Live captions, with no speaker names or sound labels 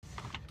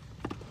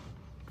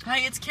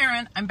Hi, it's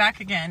Karen. I'm back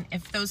again.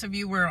 If those of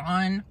you were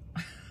on,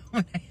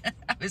 when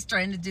I was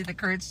trying to do the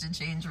Courage to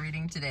Change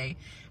reading today,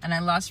 and I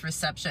lost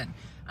reception.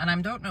 And I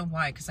don't know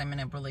why, because I'm in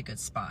a really good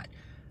spot.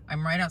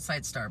 I'm right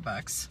outside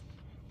Starbucks,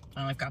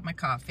 and I've got my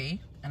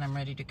coffee, and I'm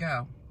ready to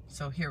go.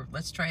 So here,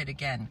 let's try it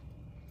again.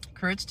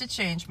 Courage to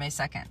Change, May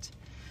 2nd.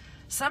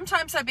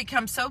 Sometimes I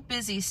become so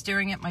busy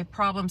staring at my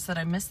problems that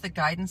I miss the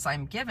guidance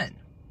I'm given.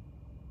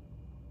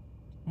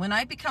 When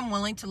I become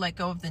willing to let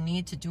go of the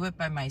need to do it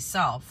by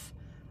myself,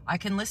 I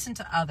can listen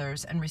to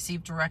others and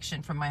receive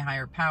direction from my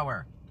higher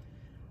power.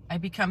 I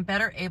become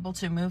better able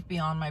to move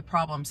beyond my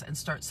problems and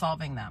start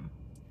solving them.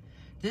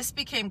 This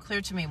became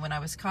clear to me when I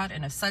was caught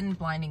in a sudden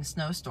blinding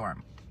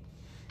snowstorm.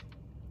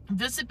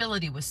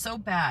 Visibility was so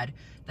bad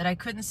that I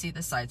couldn't see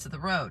the sides of the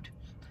road.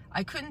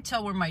 I couldn't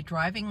tell where my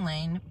driving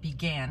lane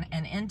began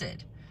and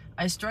ended.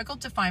 I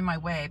struggled to find my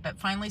way, but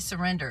finally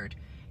surrendered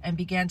and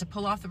began to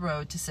pull off the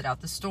road to sit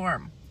out the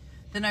storm.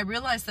 Then I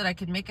realized that I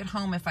could make it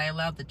home if I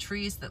allowed the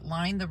trees that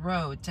line the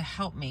road to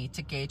help me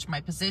to gauge my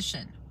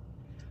position.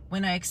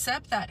 When I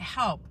accept that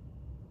help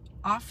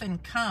often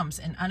comes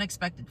in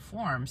unexpected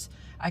forms,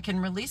 I can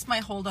release my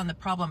hold on the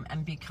problem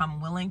and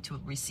become willing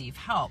to receive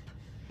help.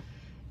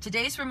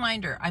 Today's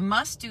reminder: I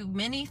must do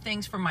many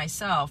things for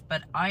myself,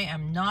 but I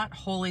am not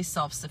wholly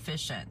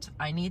self-sufficient.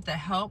 I need the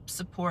help,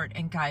 support,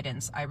 and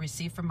guidance I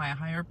receive from my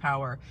higher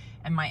power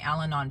and my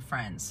Al-Anon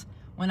friends.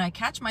 When I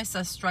catch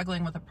myself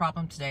struggling with a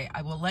problem today,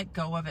 I will let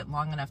go of it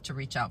long enough to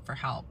reach out for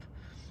help.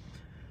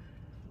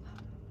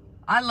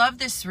 I love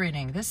this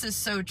reading. This is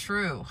so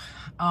true.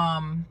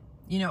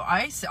 You know,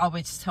 I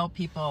always tell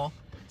people,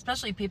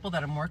 especially people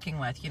that I'm working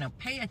with, you know,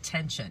 pay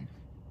attention.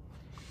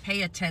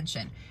 Pay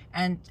attention.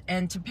 And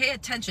to pay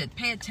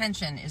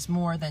attention is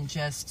more than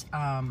just,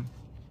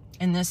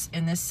 in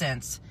this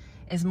sense,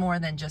 is more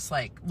than just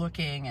like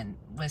looking and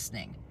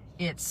listening.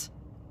 It's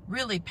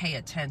really pay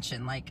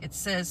attention. Like it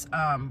says,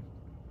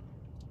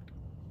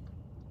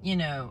 you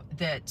know,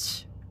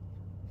 that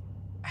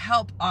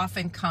help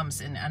often comes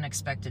in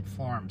unexpected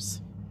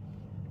forms.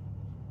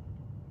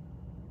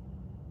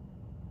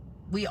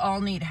 We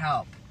all need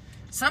help.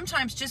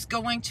 Sometimes just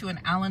going to an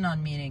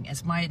Al-Anon meeting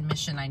is my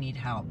admission I need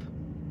help.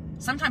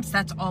 Sometimes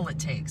that's all it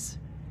takes.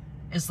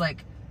 Is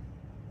like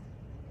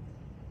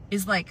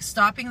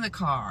stopping the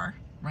car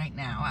right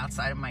now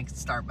outside of my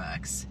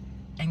Starbucks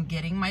and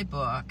getting my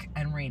book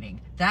and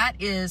reading.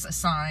 That is a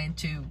sign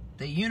to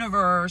the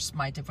universe,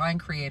 my divine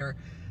creator,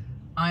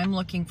 I'm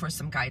looking for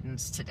some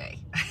guidance today.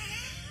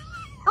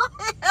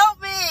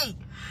 Help me!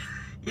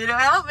 You know,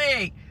 help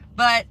me!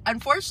 But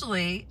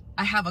unfortunately,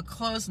 I have a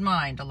closed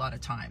mind a lot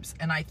of times.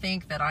 And I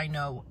think that I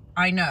know.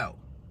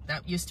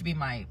 That used to be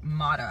my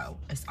motto,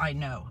 is I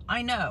know.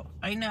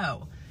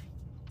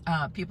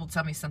 People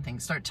tell me something,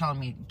 start telling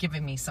me,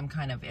 giving me some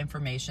kind of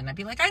information. I'd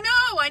be like, I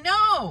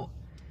know.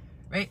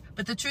 Right?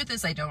 But the truth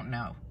is I don't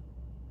know.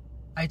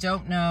 I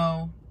don't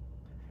know.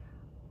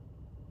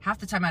 Half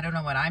the time I don't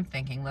know what I'm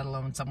thinking, let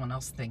alone someone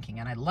else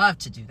thinking. And I love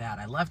to do that.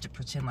 I love to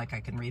pretend like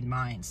I can read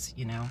minds,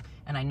 you know,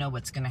 and I know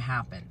what's going to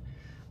happen.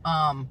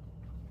 But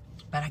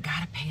I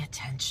got to pay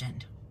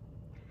attention.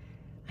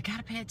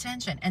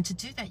 And to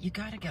do that, you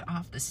got to get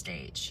off the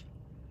stage.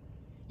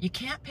 You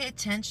can't pay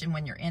attention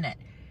when you're in it.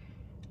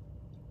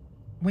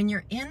 When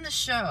you're in the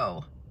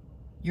show,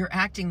 you're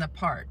acting the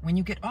part. When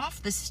you get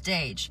off the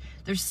stage,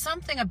 there's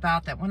something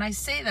about that. When I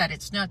say that,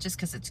 it's not just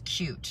because it's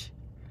cute.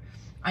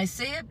 I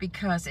say it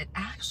because it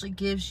actually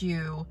gives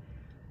you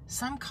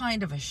some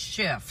kind of a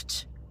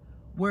shift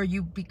where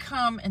you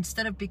become,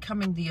 instead of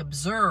becoming the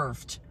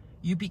observed,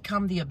 you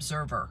become the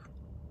observer.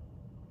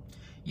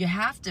 You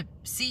have to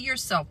see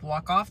yourself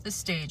walk off the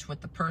stage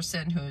with the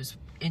person who's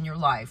in your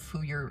life,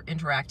 who you're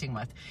interacting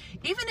with.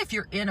 Even if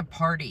you're in a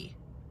party,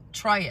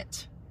 try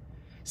it.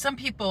 Some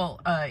people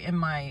in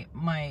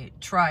my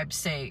tribe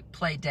say,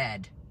 play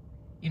dead.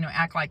 You know,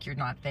 act like you're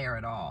not there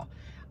at all.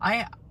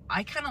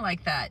 I kind of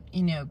like that,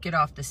 you know, get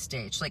off the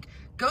stage. Like,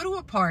 go to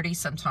a party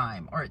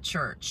sometime or at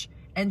church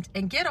and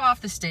get off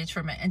the stage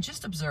for a minute and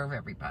just observe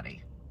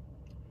everybody.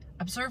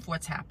 Observe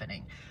what's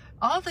happening.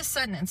 All of a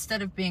sudden,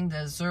 instead of being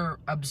the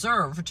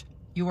observed,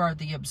 you are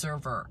the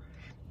observer.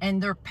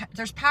 And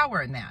there's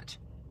power in that,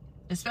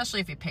 especially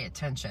if you pay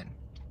attention.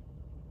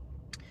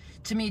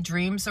 To me,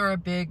 dreams are a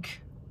big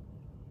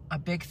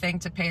thing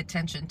to pay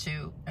attention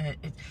to.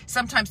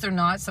 Sometimes they're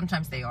not,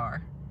 sometimes they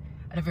are.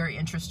 I had a very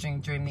interesting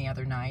dream the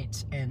other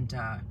night, and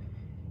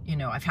you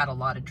know, I've had a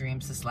lot of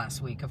dreams this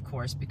last week, of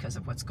course, because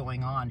of what's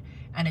going on,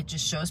 and it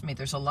just shows me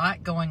there's a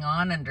lot going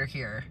on under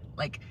here.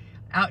 Like,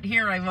 out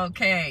here I'm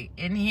okay,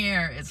 in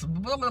here it's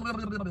blah, blah, blah,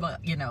 blah, blah,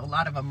 you know, a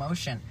lot of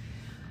emotion,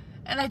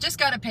 and I just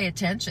got to pay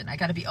attention. I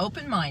got to be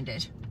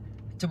open-minded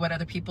to what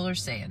other people are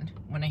saying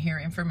when I hear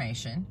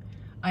information.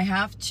 I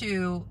have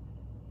to,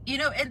 you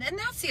know, and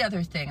that's the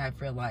other thing I've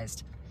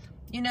realized,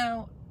 you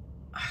know,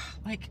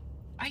 like,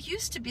 I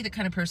used to be the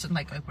kind of person,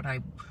 like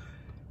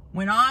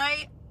when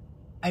I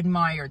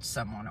admired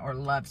someone or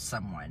loved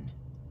someone.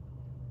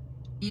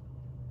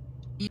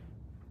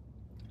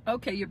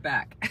 Okay, you're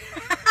back.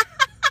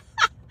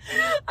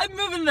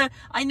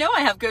 I know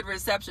I have good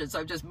reception, so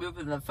I'm just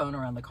moving the phone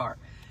around the car.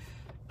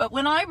 But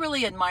when I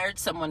really admired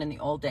someone in the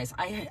old days,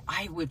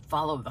 I would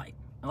follow,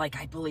 like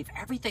I believe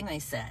everything they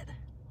said.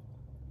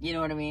 You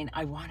know what I mean?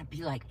 I want to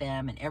be like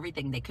them and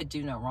everything. They could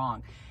do no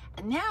wrong.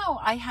 And now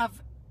I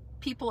have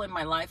people in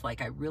my life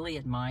like I really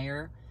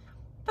admire,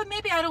 but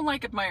maybe I don't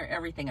admire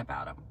everything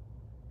about them.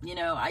 You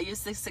know, I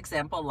use this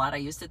example a lot. I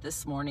used it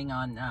this morning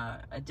on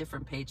a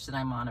different page that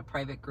I'm on, a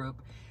private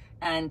group.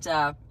 And,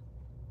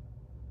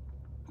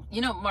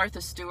 you know,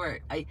 Martha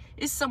Stewart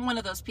is one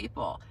of those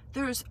people.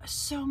 There's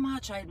so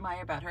much I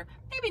admire about her.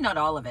 Maybe not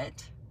all of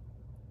it,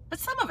 but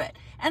some of it.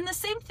 And the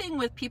same thing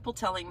with people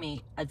telling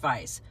me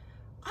advice.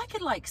 I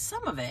could like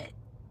some of it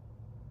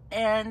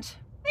and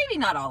maybe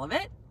not all of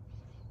it.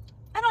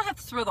 I don't have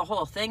to throw the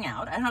whole thing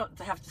out. I don't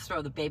have to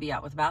throw the baby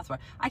out with the bathwater.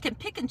 I can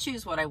pick and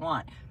choose what I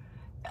want.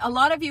 A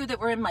lot of you that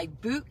were in my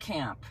boot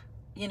camp,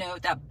 you know,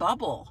 that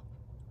bubble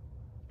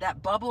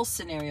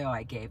scenario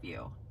I gave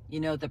you, you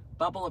know, the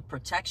bubble of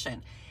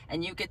protection,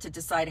 and you get to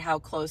decide how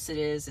close it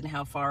is and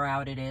how far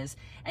out it is.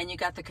 And you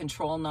got the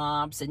control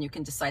knobs, and you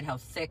can decide how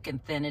thick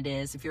and thin it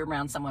is. If you're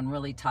around someone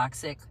really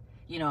toxic,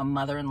 you know, a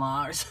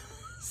mother-in-law or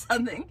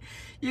something,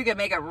 you can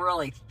make it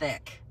really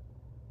thick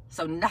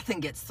so nothing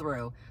gets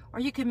through. Or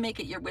you can make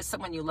it, you're with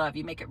someone you love,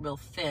 you make it real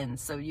thin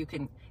so you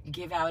can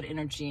give out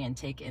energy and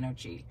take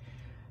energy.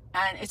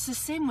 And it's the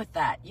same with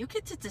that. You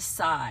get to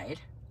decide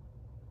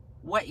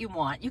what you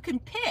want. You can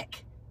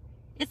pick.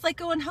 It's like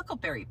going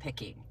huckleberry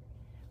picking,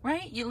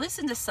 right? You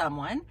listen to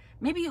someone,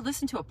 maybe you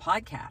listen to a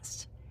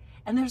podcast,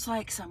 and there's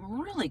like some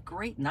really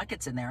great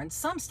nuggets in there, and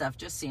some stuff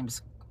just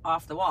seems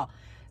off the wall.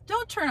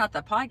 Don't turn out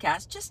the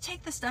podcast. Just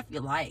take the stuff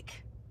you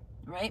like,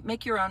 right?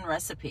 Make your own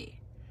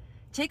recipe.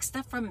 Take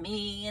stuff from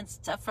me and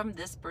stuff from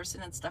this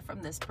person and stuff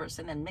from this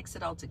person and mix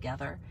it all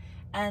together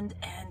and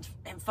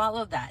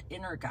follow that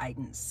inner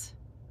guidance,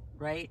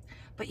 right?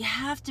 But you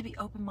have to be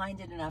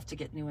open-minded enough to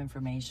get new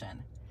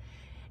information.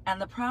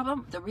 And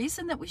the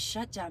reason that we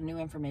shut down new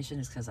information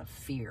is because of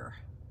fear.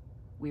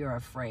 We are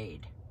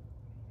afraid.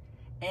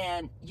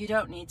 And you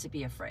don't need to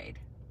be afraid.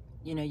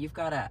 You know, you've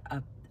got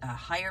a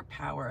higher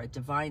power, a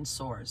divine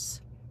source,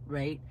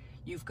 right?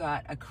 You've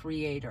got a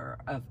creator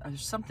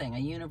of something, a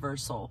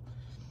universal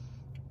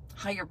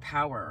higher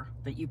power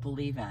that you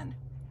believe in,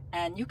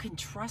 and you can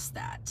trust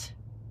that.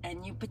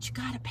 But you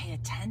got to pay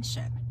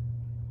attention.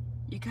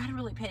 You got to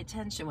really pay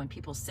attention when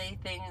people say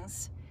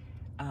things,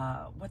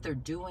 what they're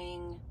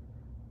doing,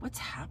 what's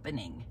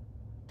happening.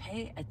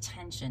 Pay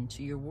attention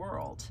to your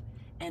world,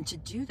 and to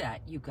do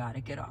that, you got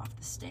to get off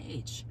the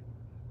stage.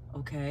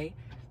 Okay,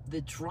 the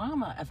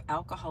drama of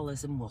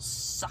alcoholism will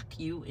suck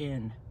you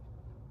in.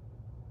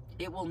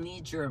 It will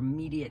need your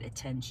immediate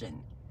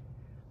attention.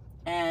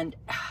 And,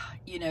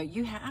 you know,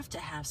 you have to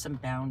have some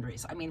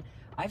boundaries. I mean,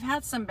 I've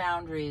had some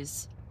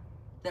boundaries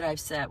that I've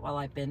set while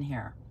I've been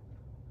here.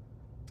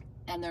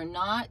 And they're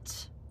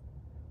not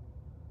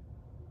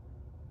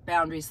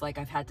boundaries like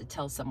I've had to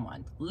tell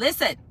someone,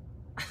 listen,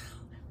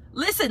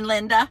 listen,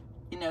 Linda.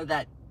 You know,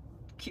 that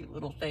cute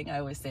little thing. I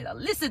always say that.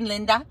 Listen,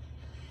 Linda.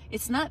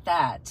 It's not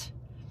that.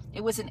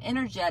 It was an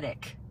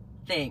energetic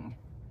thing.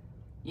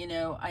 You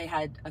know, I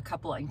had a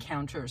couple of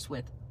encounters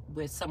with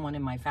someone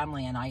in my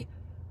family, and I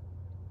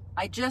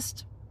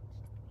just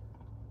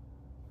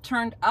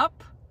turned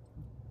up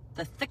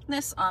the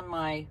thickness on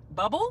my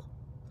bubble,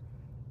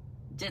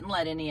 didn't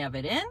let any of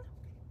it in,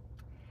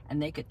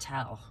 and they could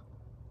tell.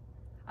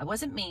 I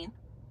wasn't mean,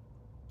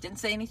 didn't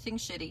say anything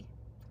shitty.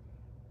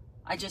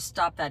 I just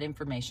stopped that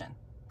information.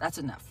 That's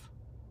enough.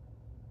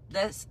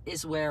 This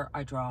is where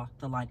I draw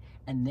the line.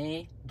 And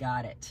they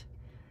got it,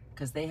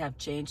 because they have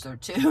changed their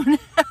tune.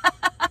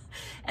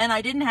 And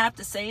I didn't have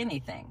to say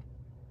anything.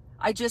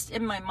 I just,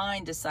 in my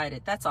mind,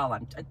 decided, that's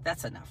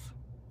enough.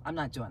 I'm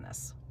not doing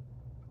this.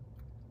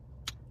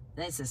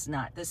 This is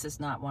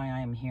not why I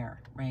am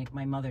here, right?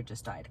 My mother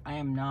just died. I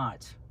am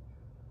not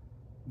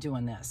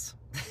doing this.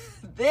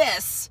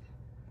 This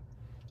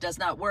does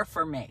not work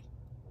for me.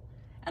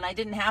 And I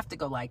didn't have to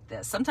go like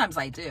this. Sometimes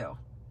I do.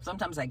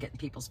 Sometimes I get in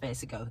people's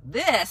face and go,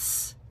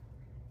 this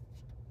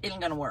isn't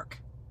going to work.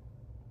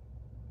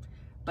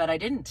 But I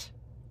didn't.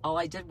 All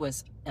I did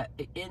was,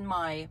 in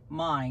my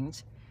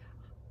mind,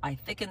 I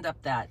thickened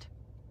up that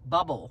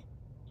bubble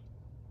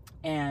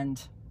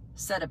and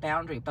set a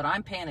boundary. But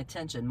I'm paying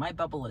attention. My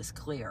bubble is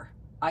clear.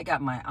 I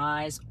got my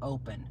eyes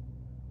open,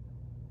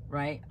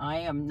 right?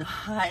 I am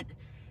not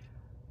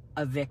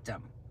a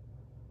victim.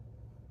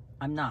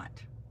 I'm not.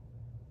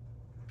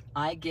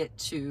 I get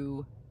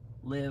to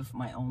live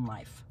my own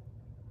life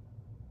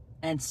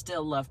and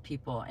still love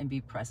people and be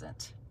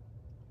present.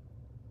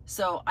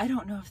 So I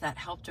don't know if that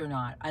helped or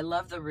not. I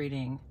love the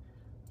reading.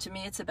 To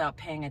me, it's about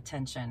paying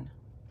attention.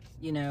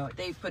 You know,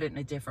 they put it in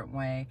a different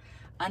way.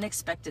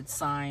 Unexpected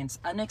signs,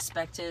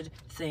 unexpected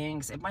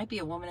things. It might be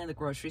a woman in the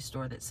grocery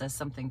store that says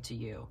something to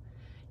you.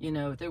 You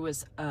know, there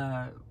was,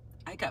 I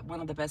got one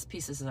of the best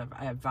pieces of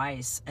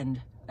advice,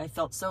 and I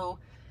felt so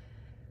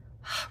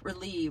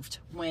relieved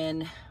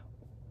when,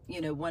 you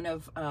know, one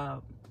of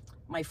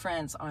my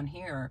friends on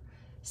here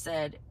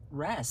said,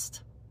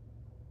 rest.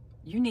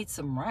 you need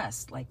some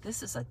rest. Like,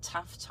 this is a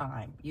tough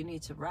time. You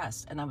need to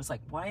rest. And I was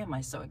like, why am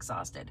I so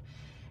exhausted?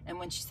 And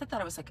when she said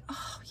that, I was like,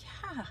 oh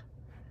yeah,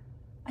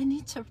 I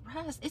need to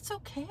rest. It's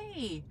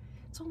okay.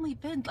 It's only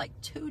been like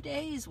 2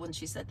 days when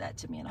she said that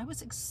to me, and I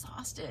was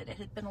exhausted. It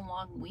had been a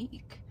long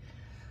week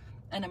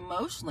and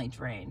emotionally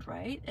drained,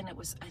 right? And it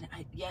was,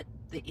 yet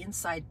the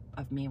inside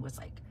of me was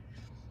like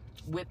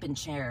whip and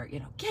chair, you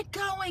know, get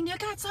going. You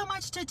got so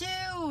much to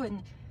do,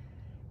 and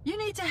you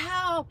need to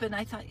help. And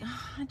I thought,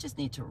 oh, I just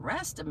need to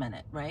rest a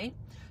minute, right?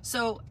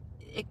 So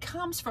it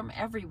comes from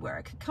everywhere.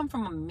 It could come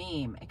from a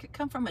meme. It could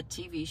come from a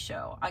TV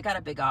show. I got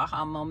a big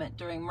aha moment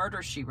during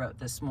Murder, She Wrote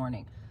this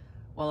morning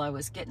while I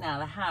was getting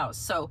out of the house.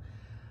 So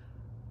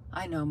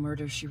I know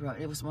Murder, She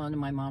Wrote. It was one of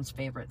my mom's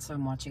favorites, so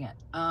I'm watching it.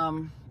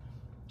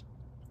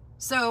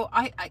 So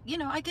I you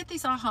know, I get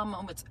these aha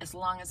moments as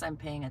long as I'm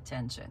paying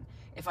attention.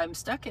 If I'm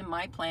stuck in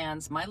my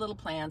plans, my little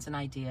plans and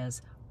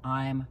ideas,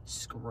 I'm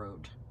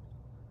screwed.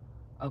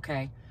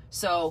 Okay,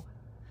 so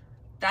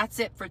that's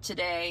it for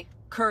today.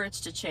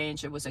 Courage to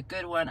Change. It was a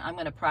good one. I'm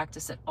going to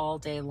practice it all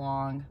day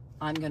long.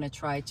 I'm going to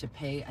try to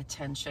pay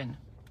attention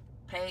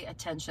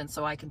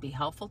so I can be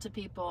helpful to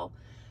people.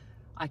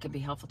 I can be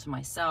helpful to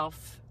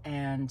myself,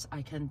 and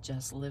I can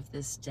just live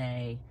this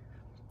day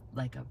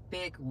like a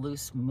big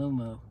loose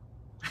moo-moo.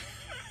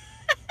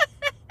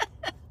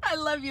 I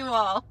love you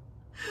all.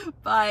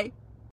 Bye.